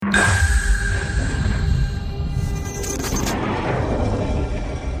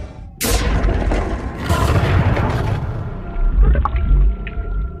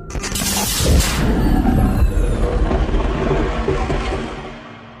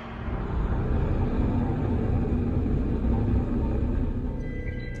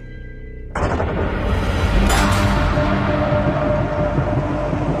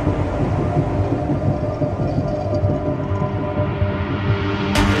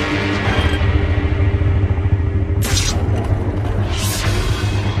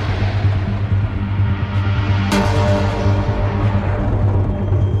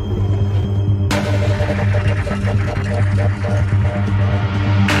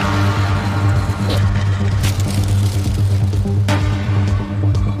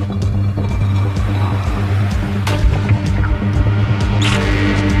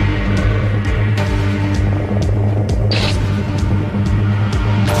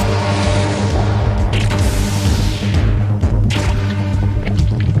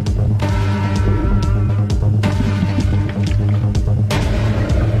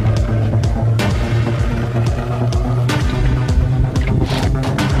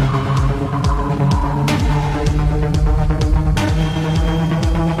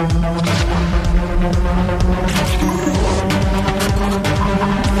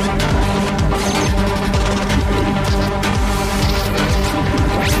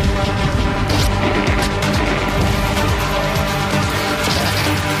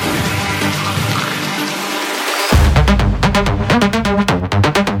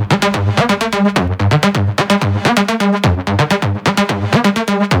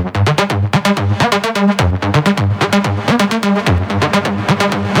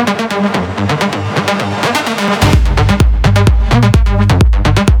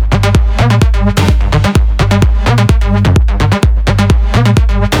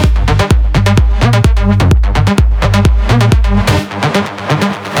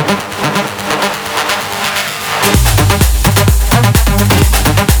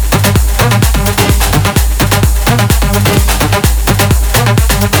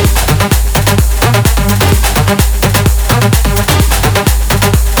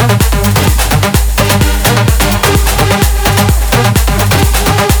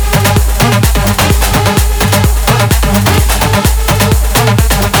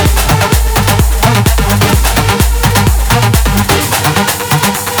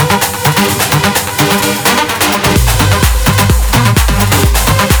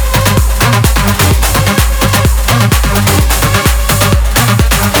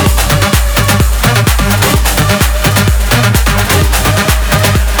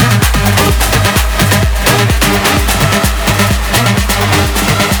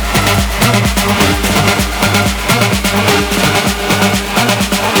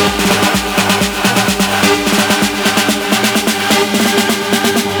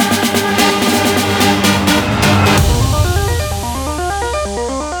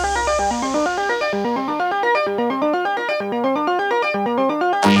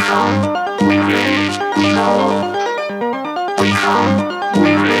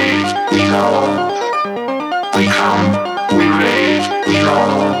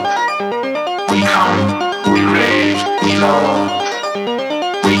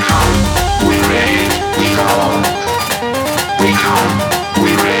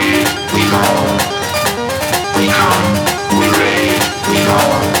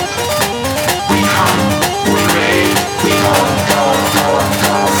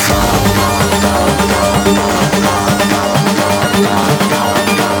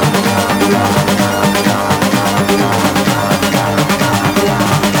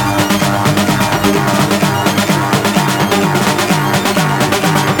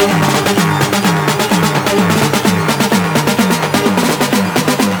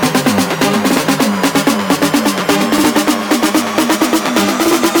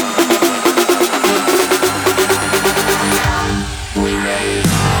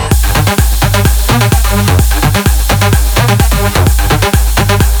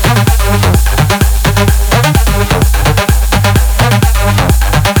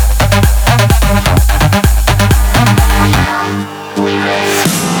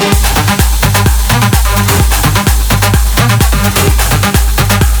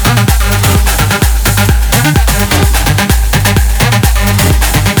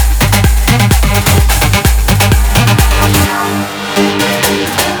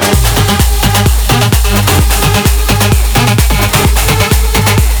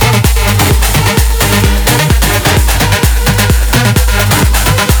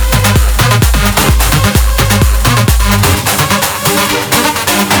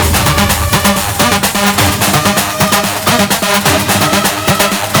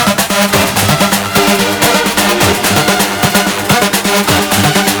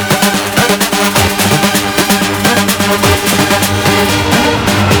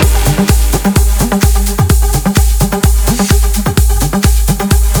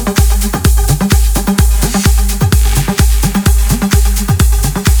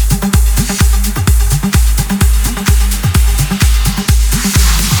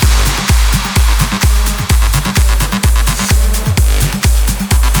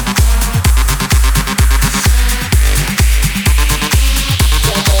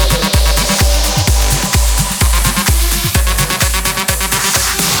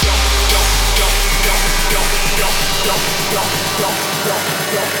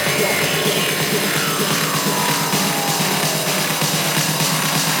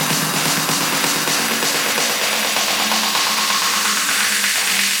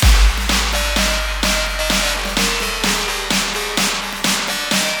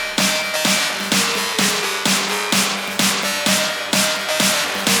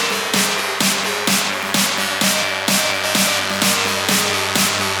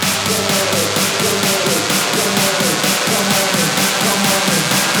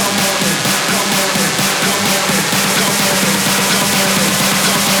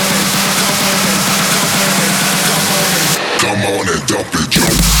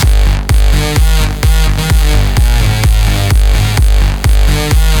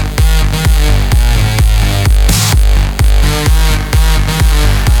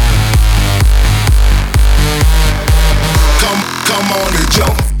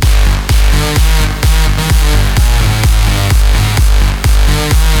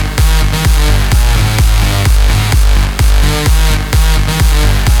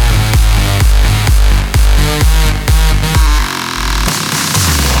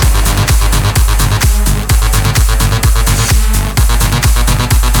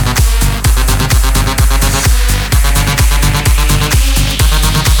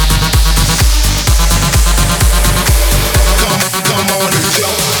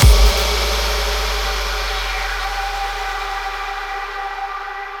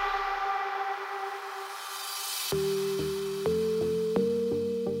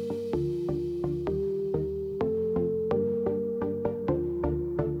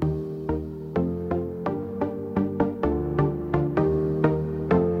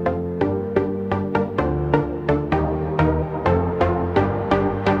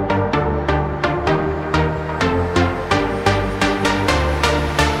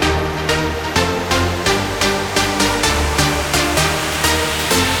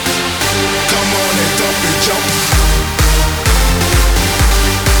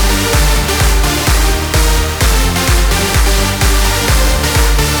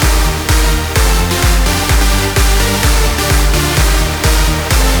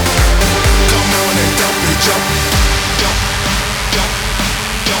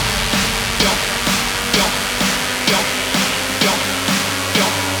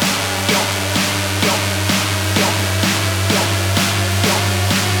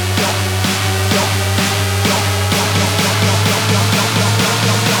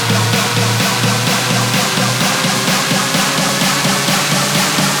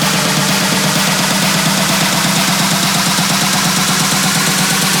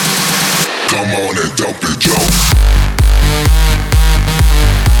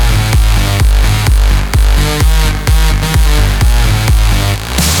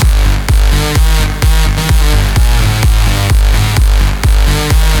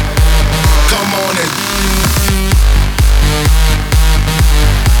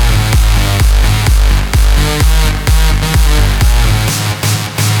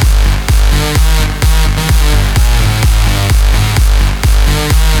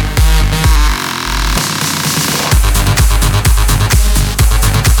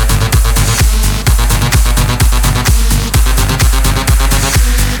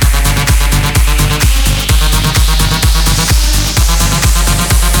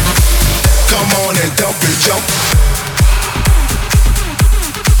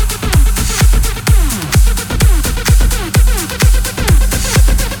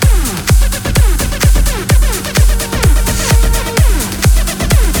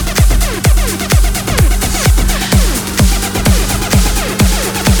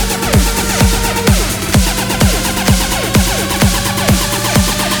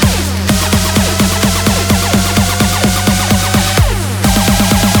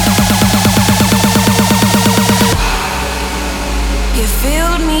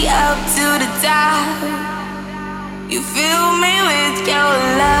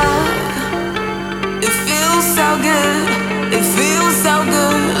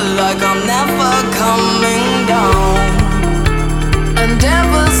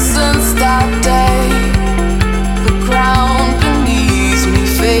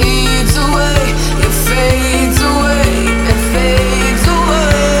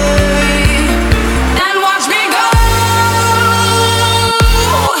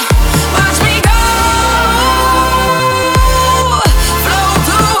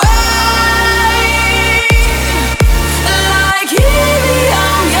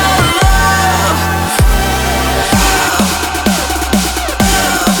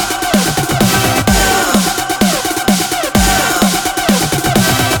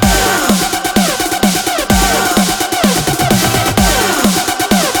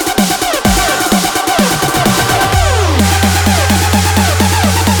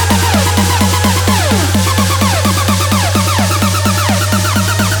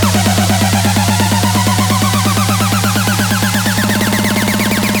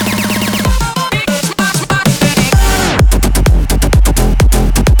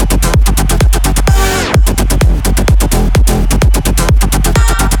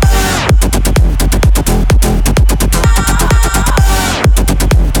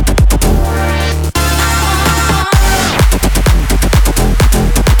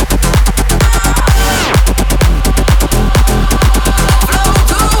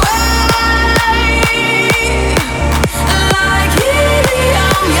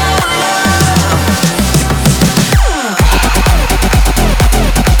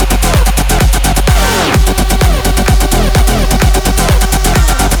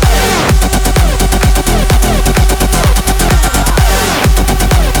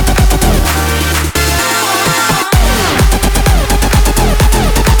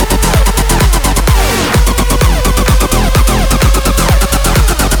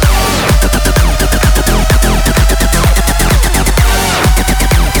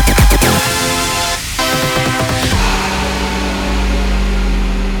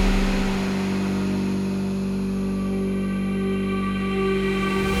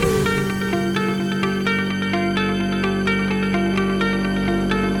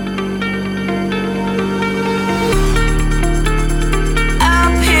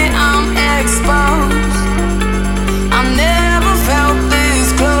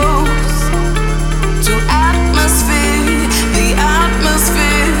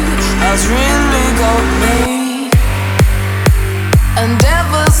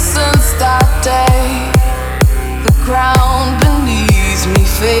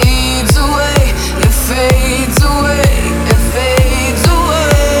fades away, it fades away, it fades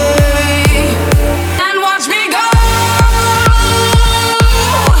away. And watch me go,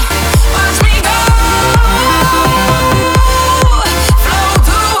 watch me go, float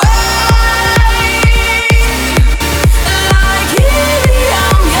away like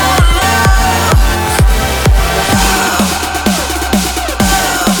helium, your love.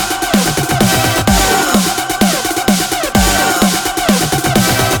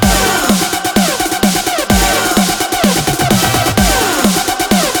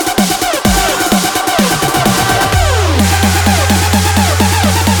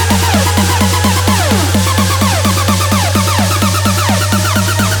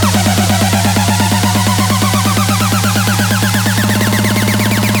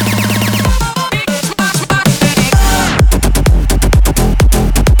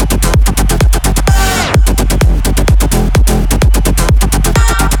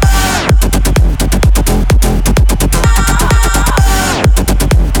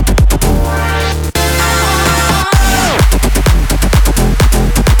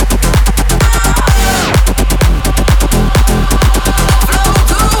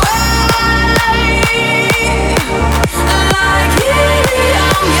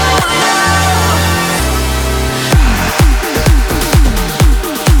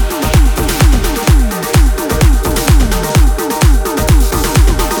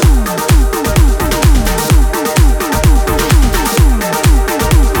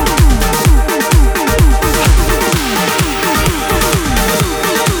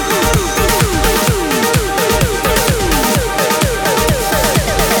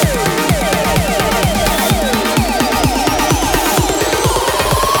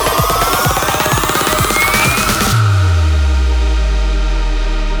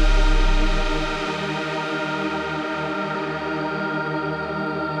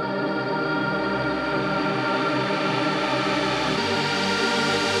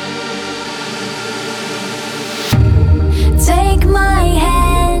 Take my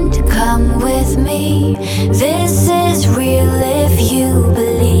hand, come with me. This is real if you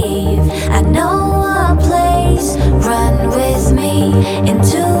believe. I know a place, run with me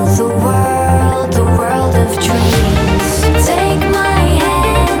into the world of dreams. Take my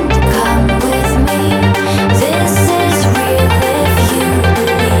hand, come with me. This is real if you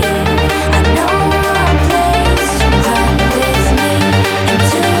believe. I know a place, run with me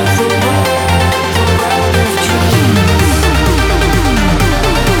into the world of dreams.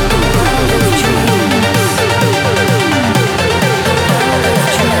 World of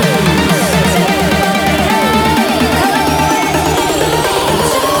dreams.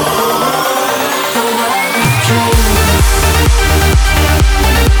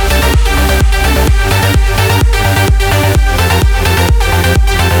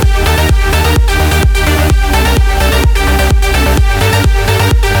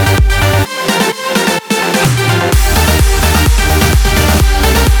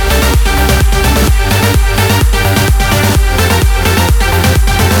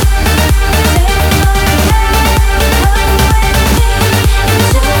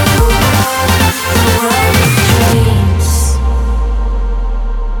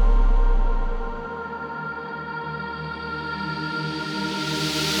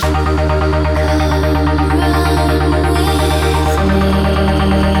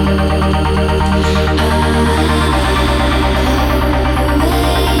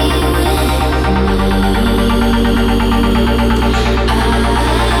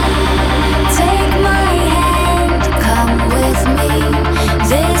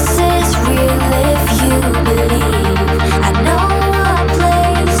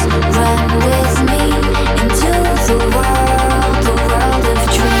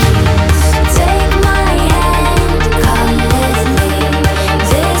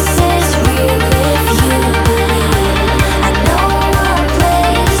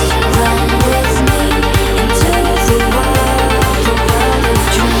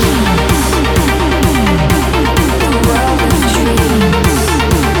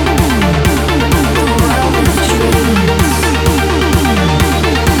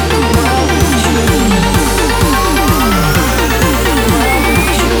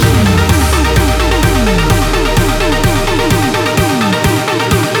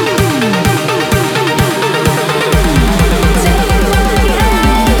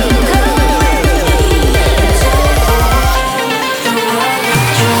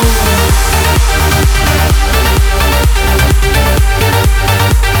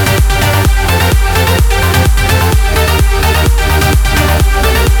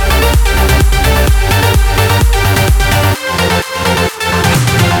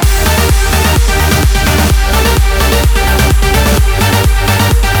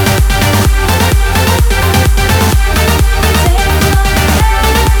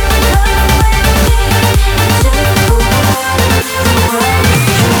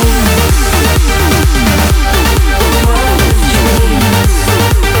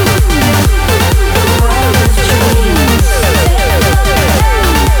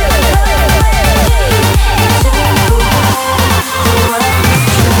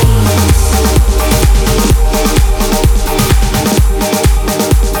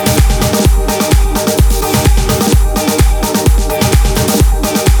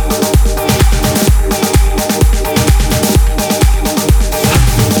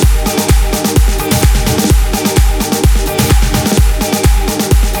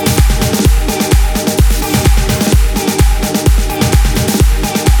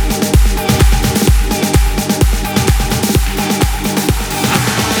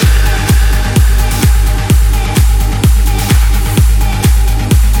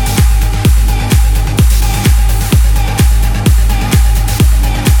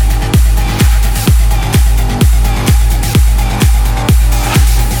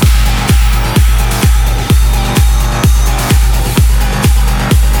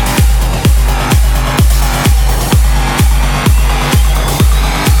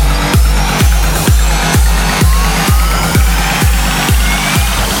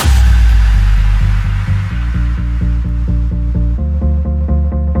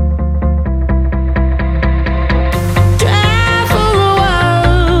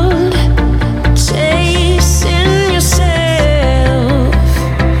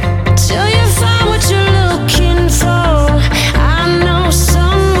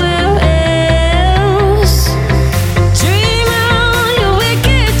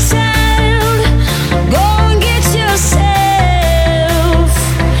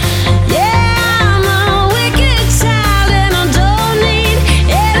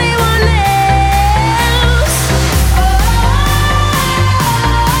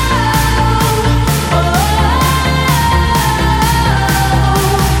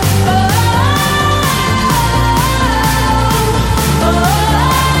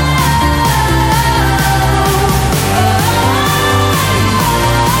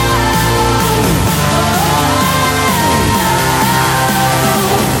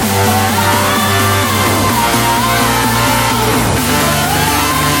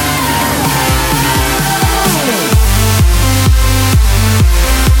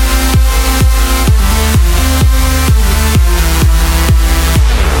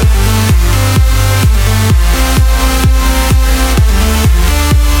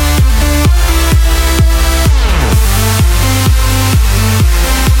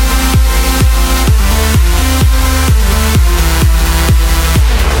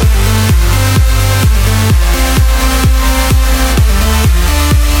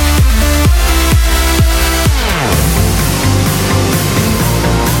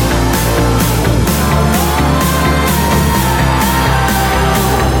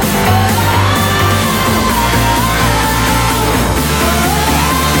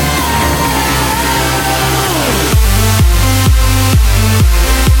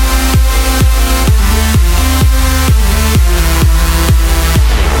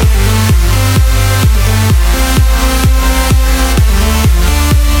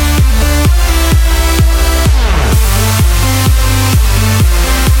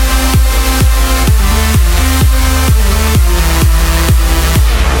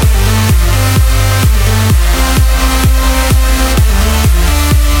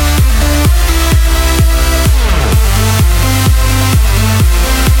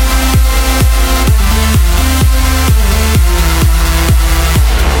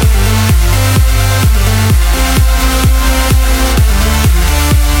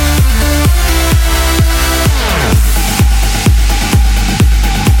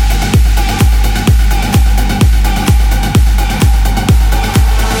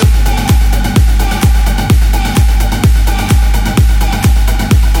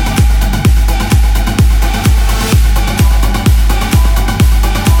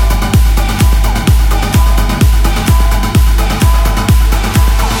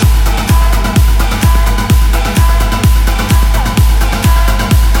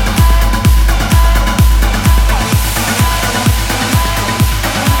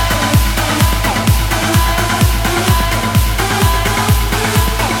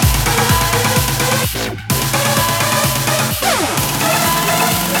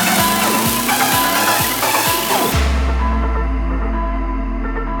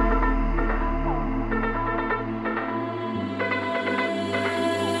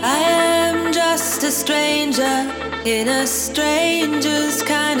 I am just a stranger in a stranger's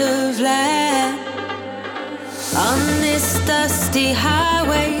kind of land. On this dusty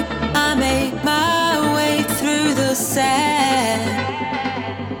highway, I make my way through the sand.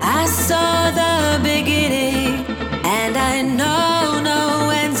 I saw the beginning, and I know no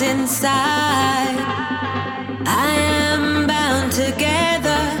end's inside. I am bound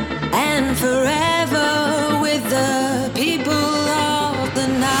together and forever with the people of the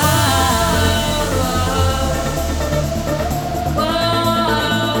night. Whoa,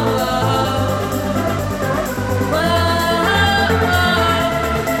 whoa, whoa.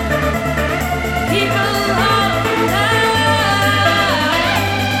 People of the night.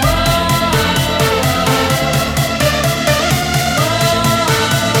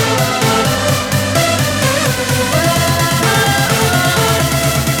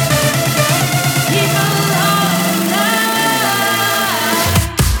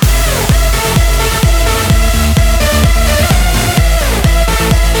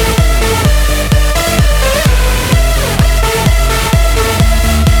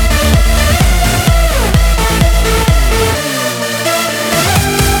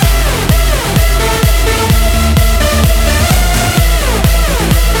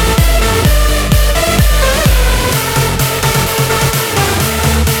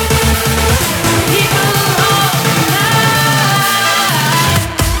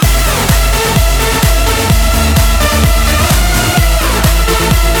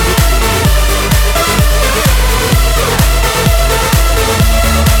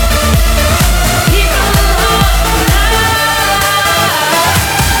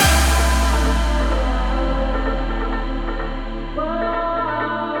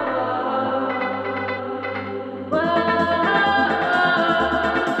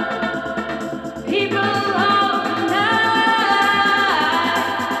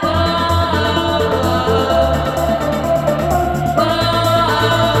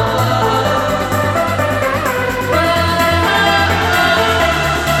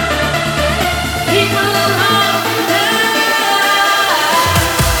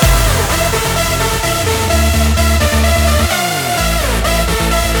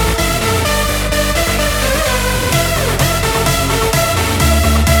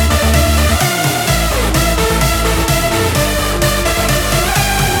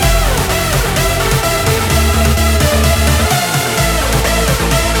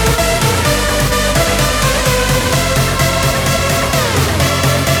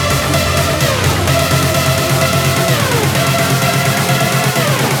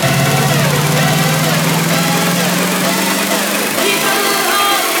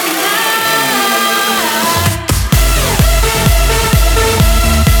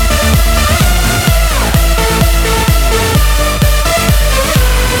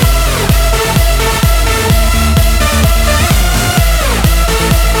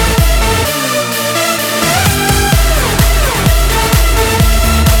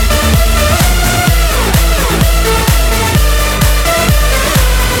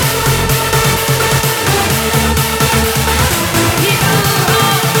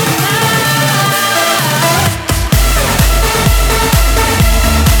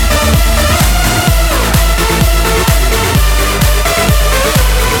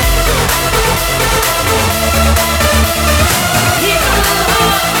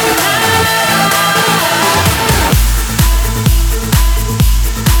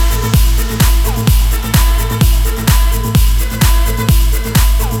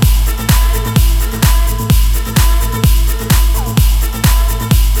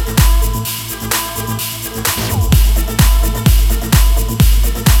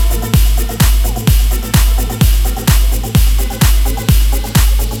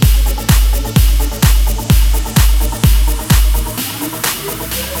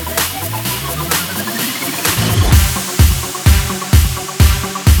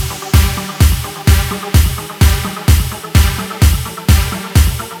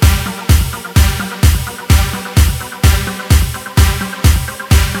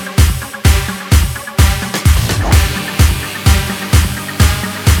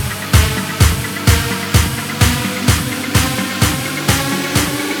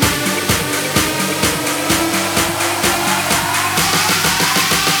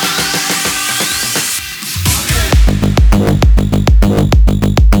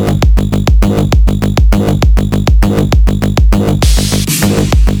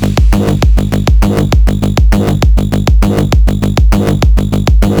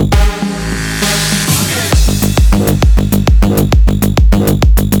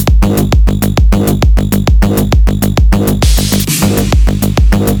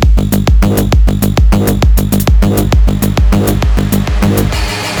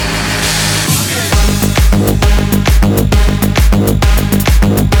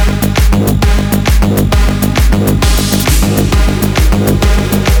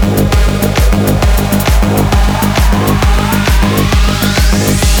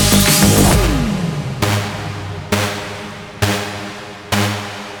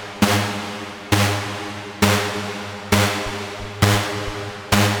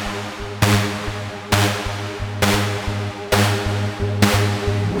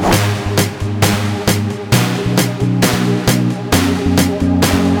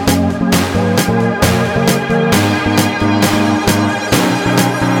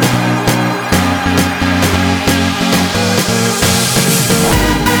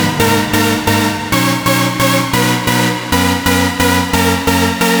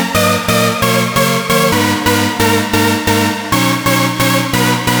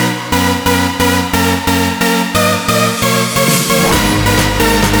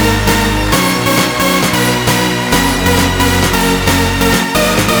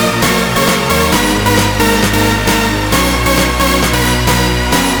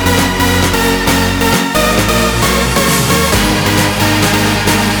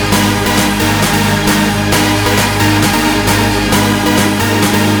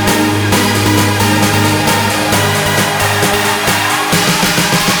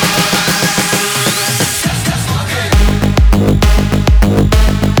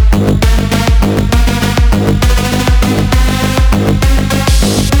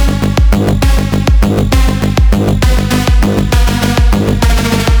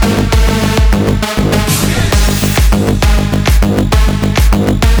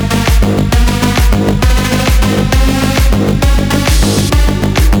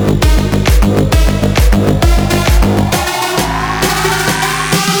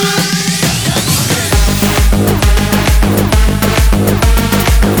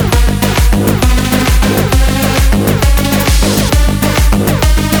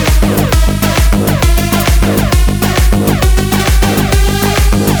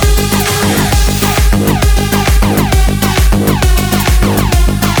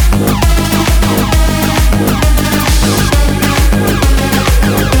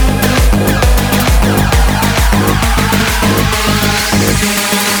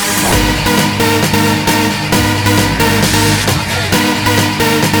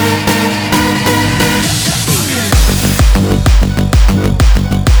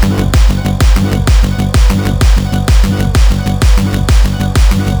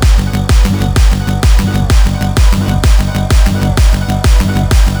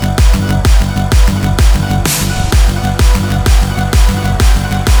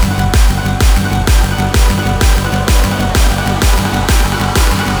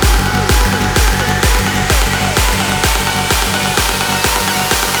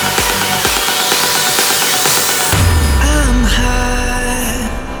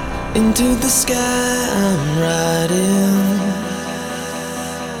 sky I'm riding.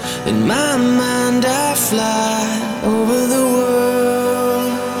 In my mind I fly over the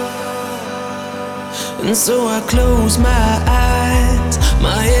world. And so I close my eyes,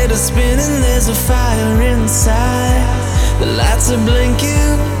 my head is spinning, there's a fire inside. The lights are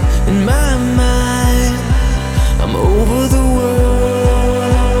blinking in my mind, I'm over the world.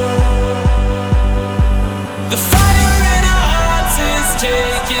 The fire in our hearts is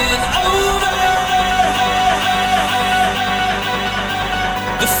taking over.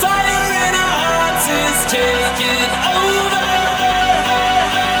 The fire in our hearts is taking over.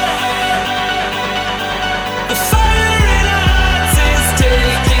 The fire in our hearts is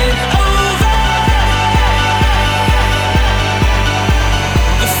taking over.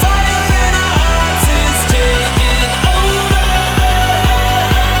 The fire in our hearts is taking over.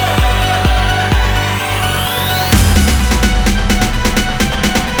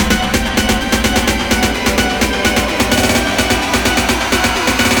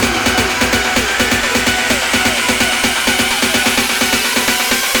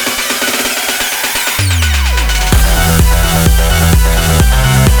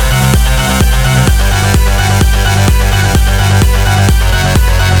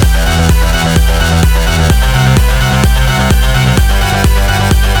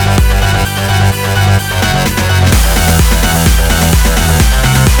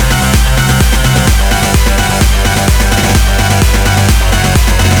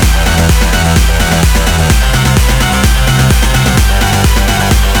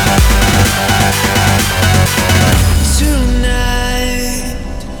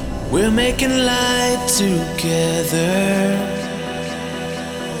 We're making light together.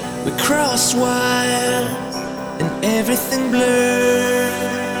 We cross wire and everything blurs.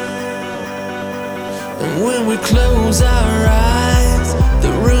 And when we close our eyes,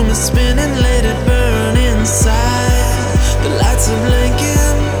 the room is spinning, let it burn inside. The lights are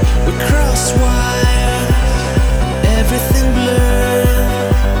blinking, we cross wire, everything blurs.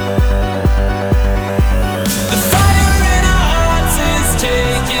 The fire in our hearts is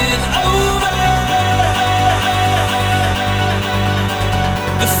taking over.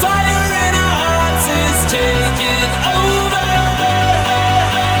 The fire in our hearts is taking over.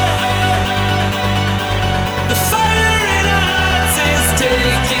 The fire in our hearts is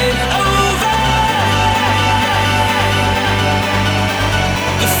taking over.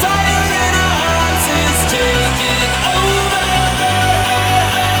 The fire in our hearts is taking over.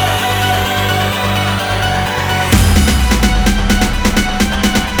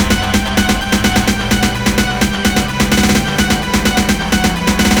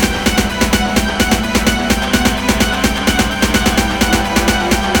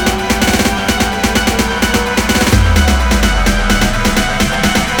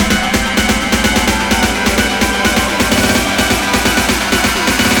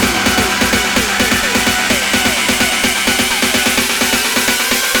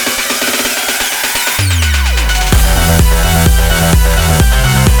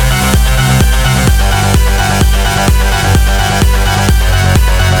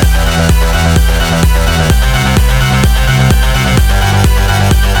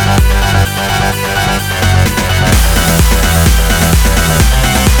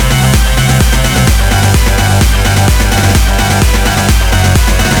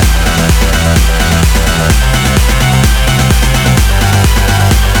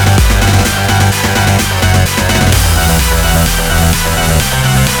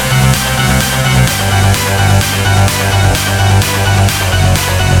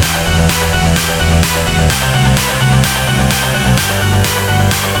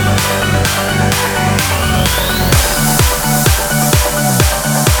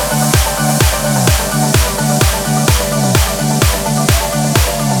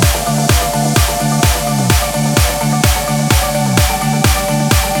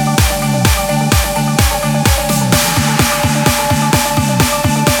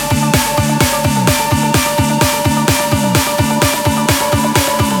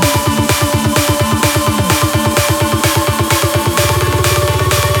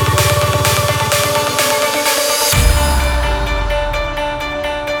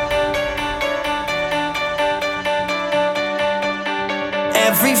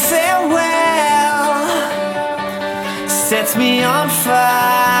 Every farewell sets me on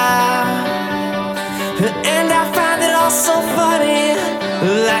fire, and I find it all so funny,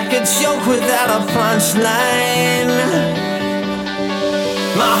 like a joke without a punchline.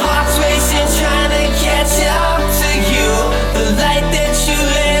 My heart's racing, trying to catch up to you. The light that you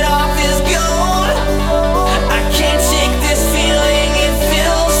lit off is gold. I can't shake this feeling, it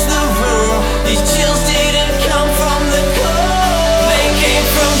fills the room.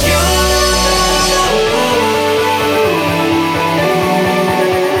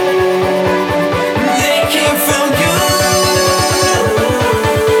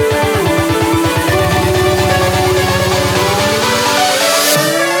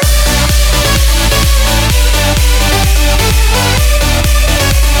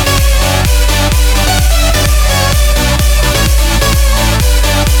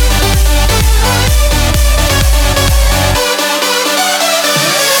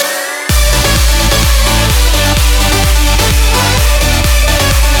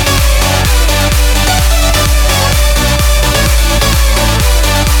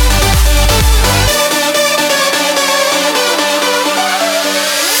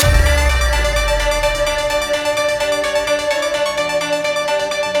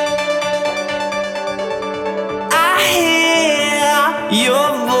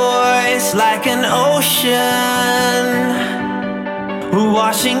 ocean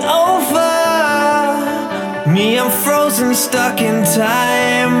washing over me. I'm frozen, stuck in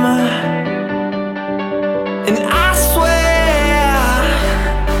time, and I swear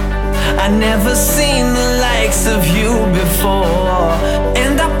I never seen the likes of you before.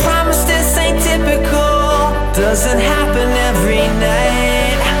 And I promise this ain't typical, doesn't happen every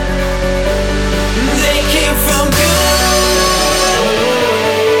night. They came from you.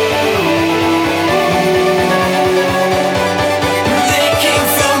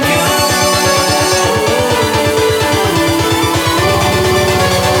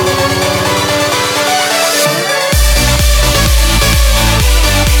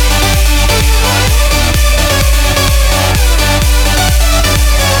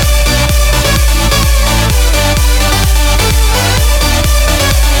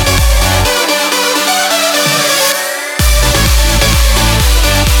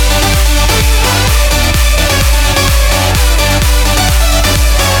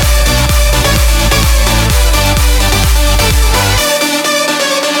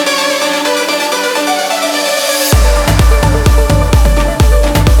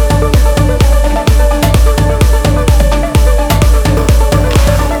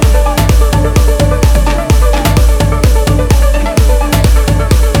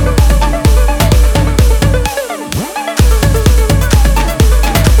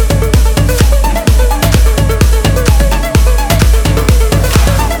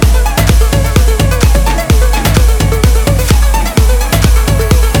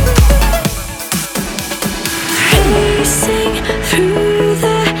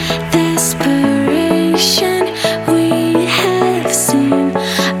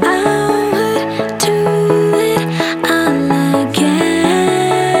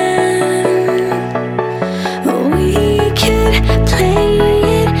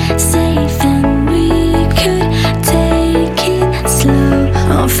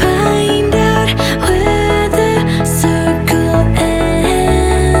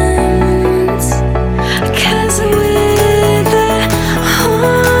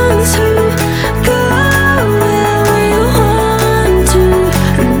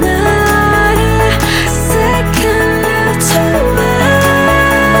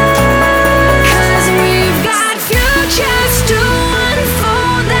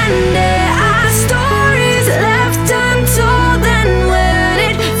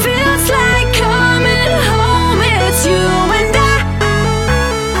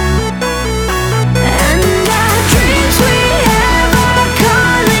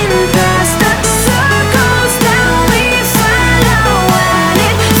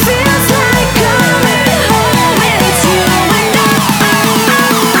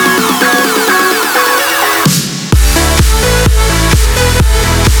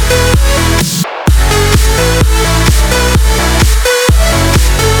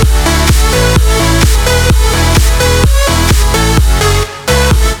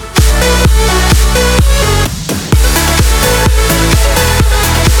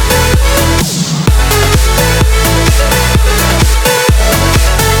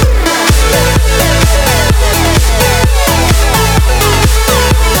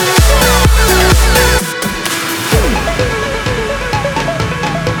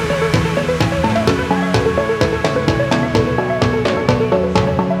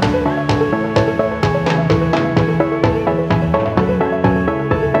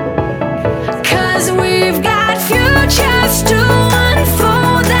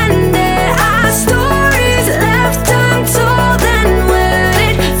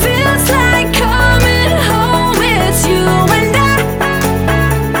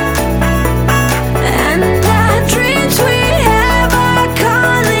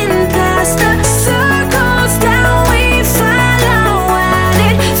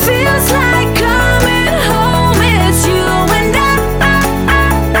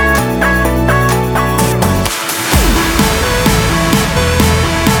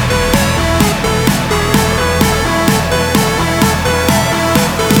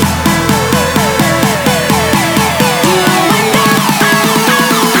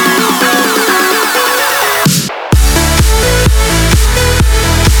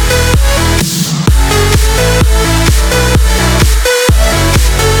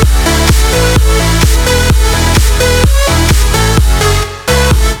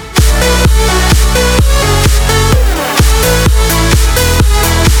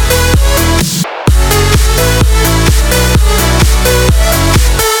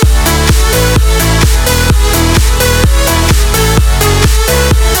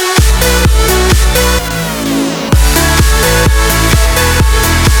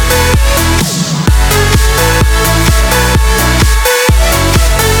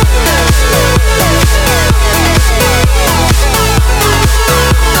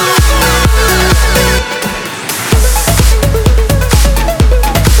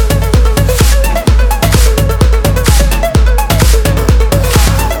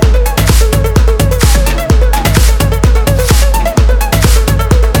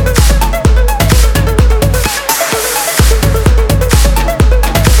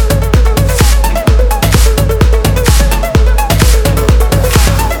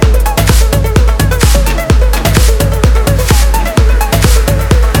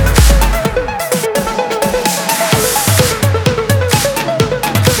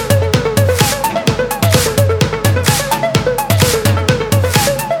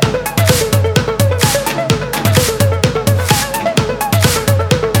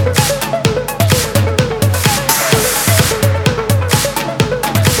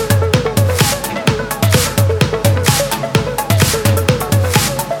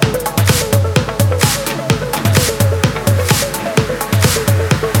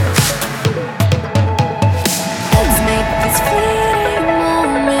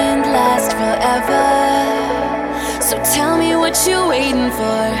 waiting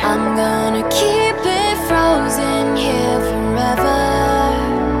for. I'm gonna keep it frozen here forever.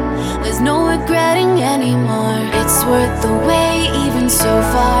 There's no regretting anymore. It's worth the wait, even so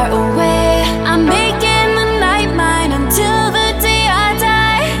far away. I'm making the night mine until the day I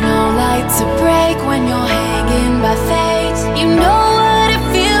die. No light to break when you're hanging by fate. You know what it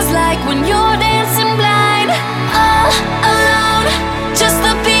feels like when you're dancing blind. All alone, just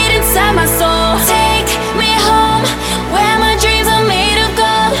the beat inside my soul. Take me home, where my dreams are made of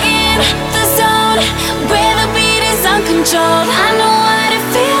gold. In the zone, where the beat is uncontrolled. I know what it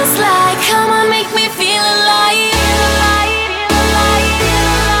feels like. Come on, make me feel alive.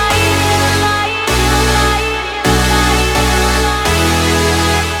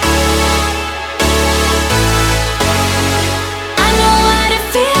 I know what it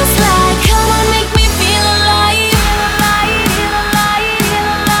feels like. Come on, make me feel alive.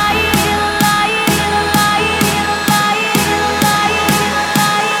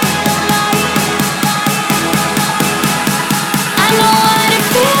 I know what it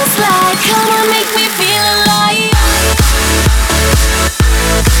feels like. Come on, make me feel alive.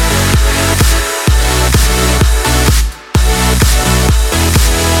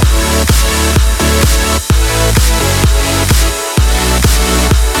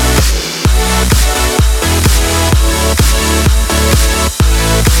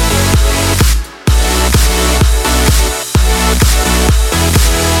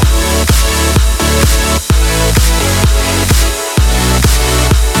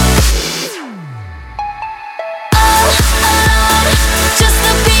 Just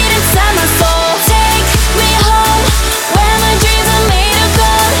the beat inside my soul. Take me home, where my dreams are made of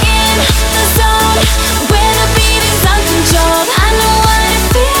gold. In the zone, where the beat is uncontrolled. I know what it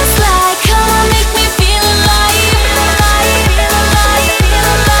feels like. Come on, make me feel alive.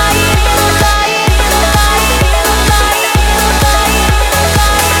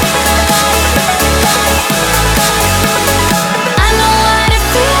 I know what it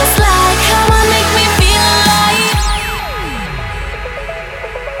feels like. Come on, make me feel alive.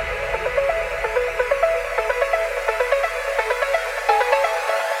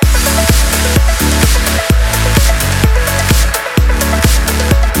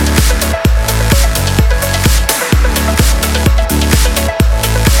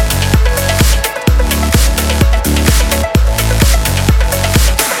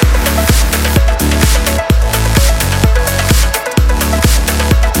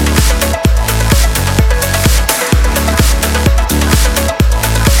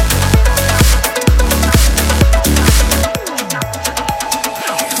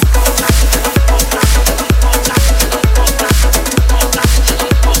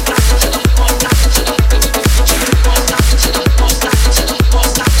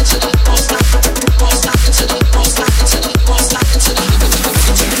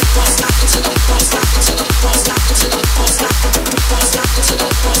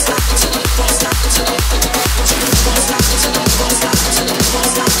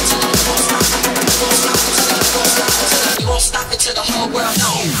 You won't stop until the whole world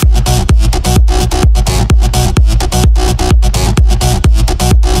knows.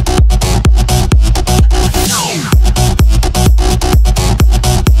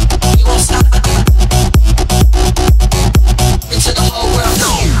 You won't stop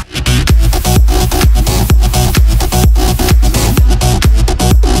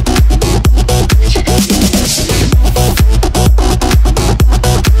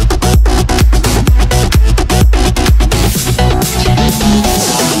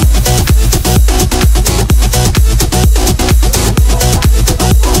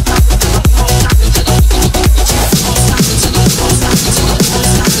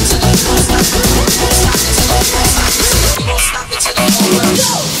until the whole world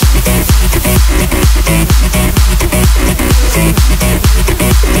knows.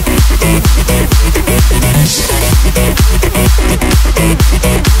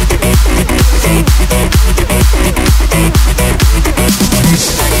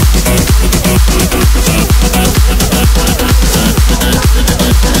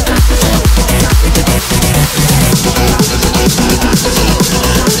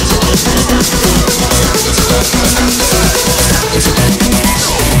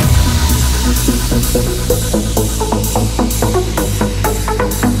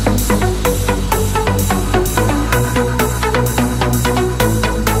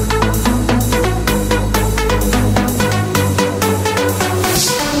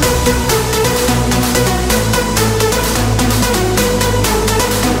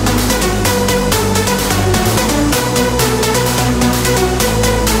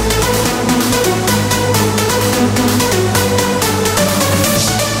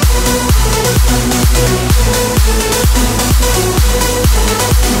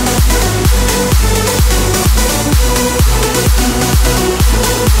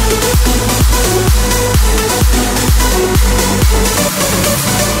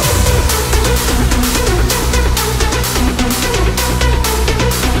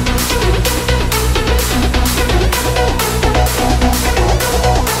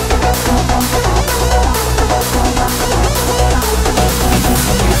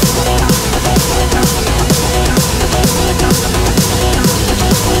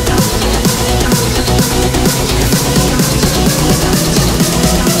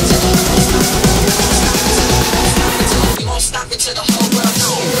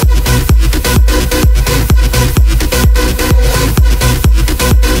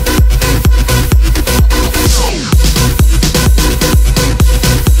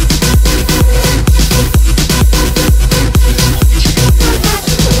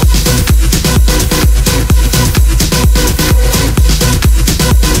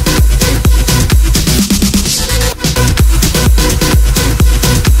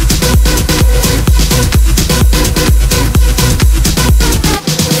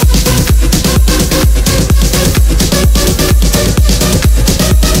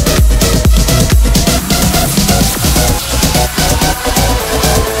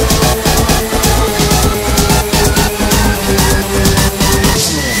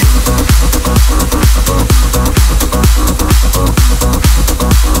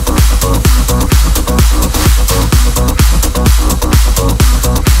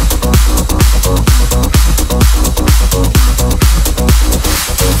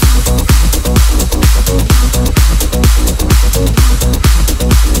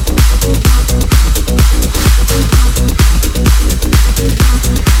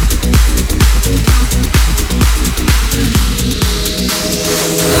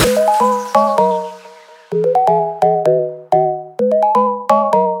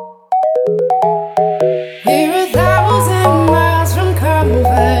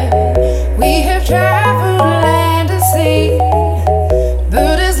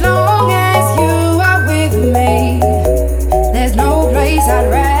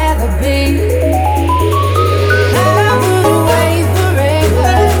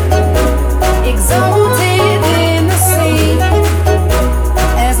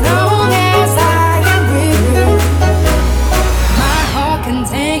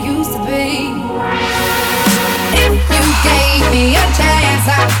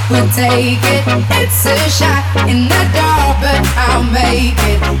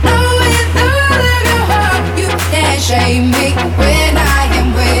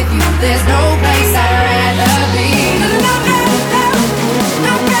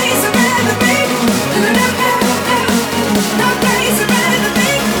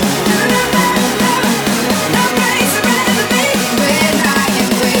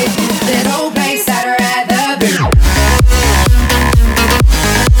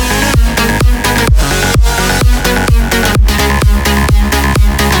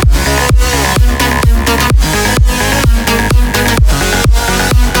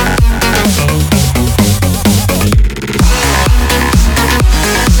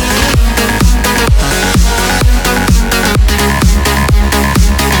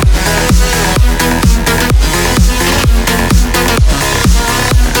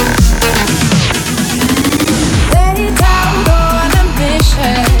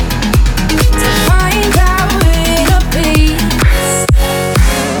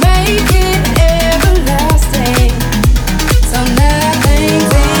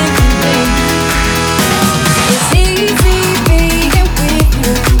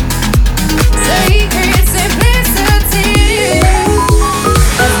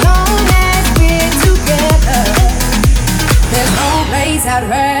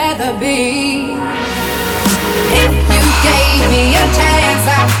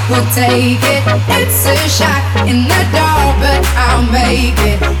 take it. It's a shot in the dark, but I'll make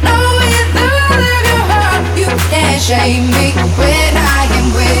it. No, with the love of your heart, you can't shame me. When I am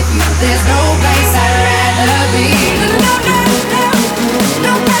with you, there's no place I'd rather be. No, no, no,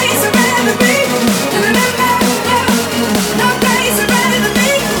 no place I'd rather be. No, no, no, no, no place I'd rather be.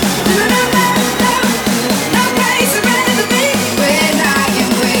 No, no, no, no, no place I'd rather be. When I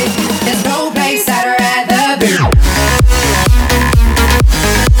am with you, there's no place I'd rather be.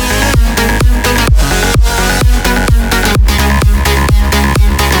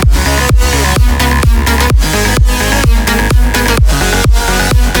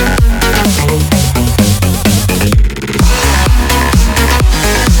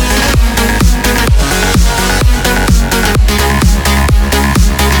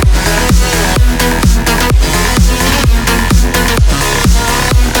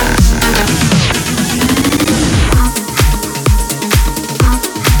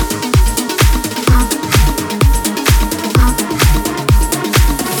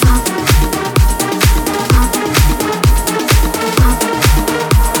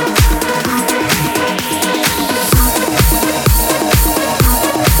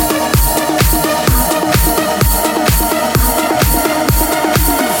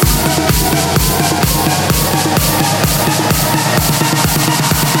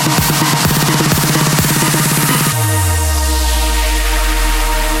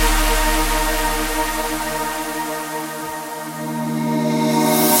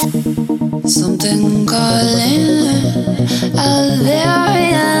 Something calling out there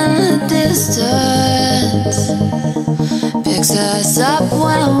in the distance picks us up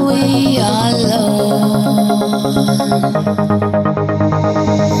when we are alone.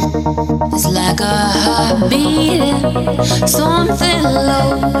 It's like a heart beating, something low,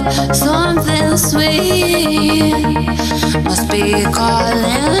 something sweet. Must be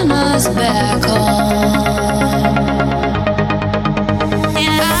calling us back home.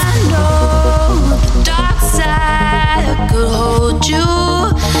 Could hold you,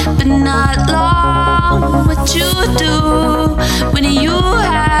 but not long. What you do when you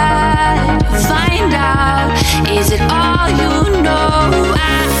hide, find out. Is it all you know?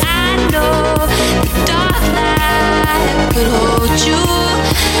 I know the dark light could hold you,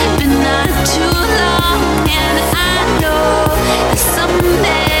 but not too long. And I know that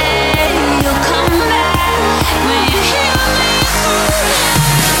someday you'll come back when you hear me.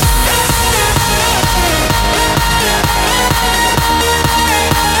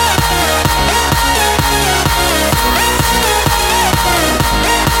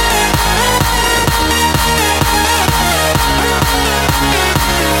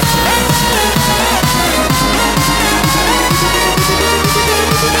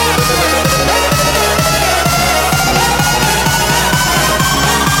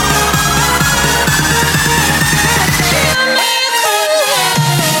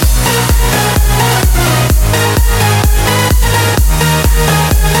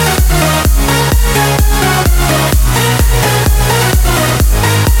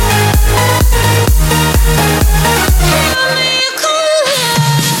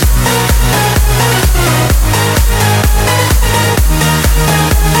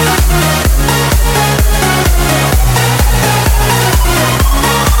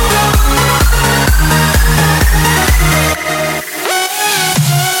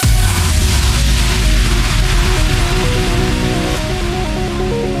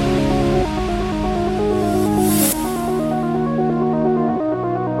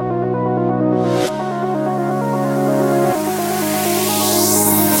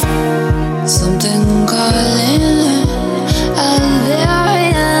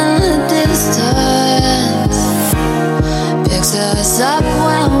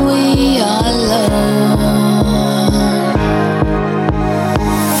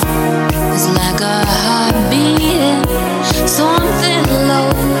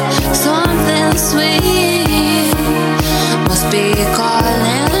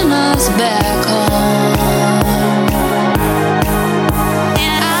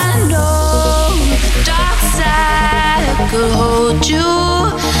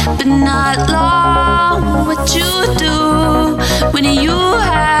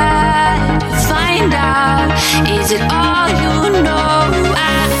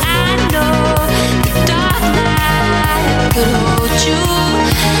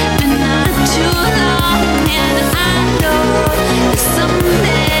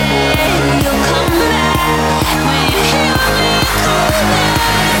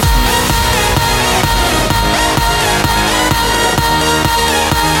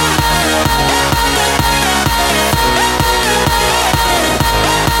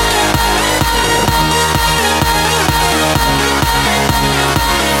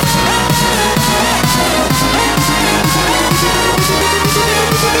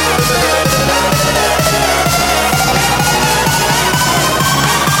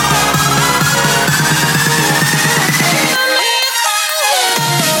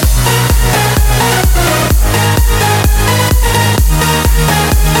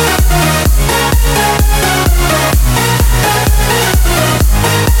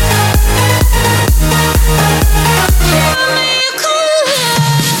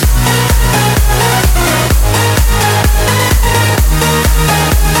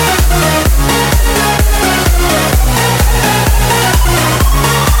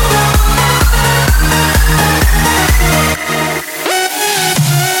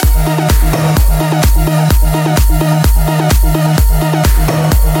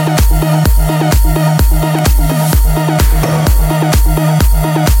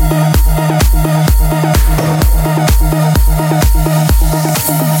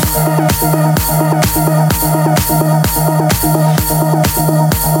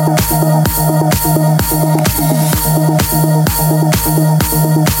 Hear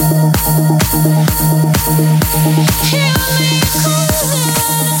me call.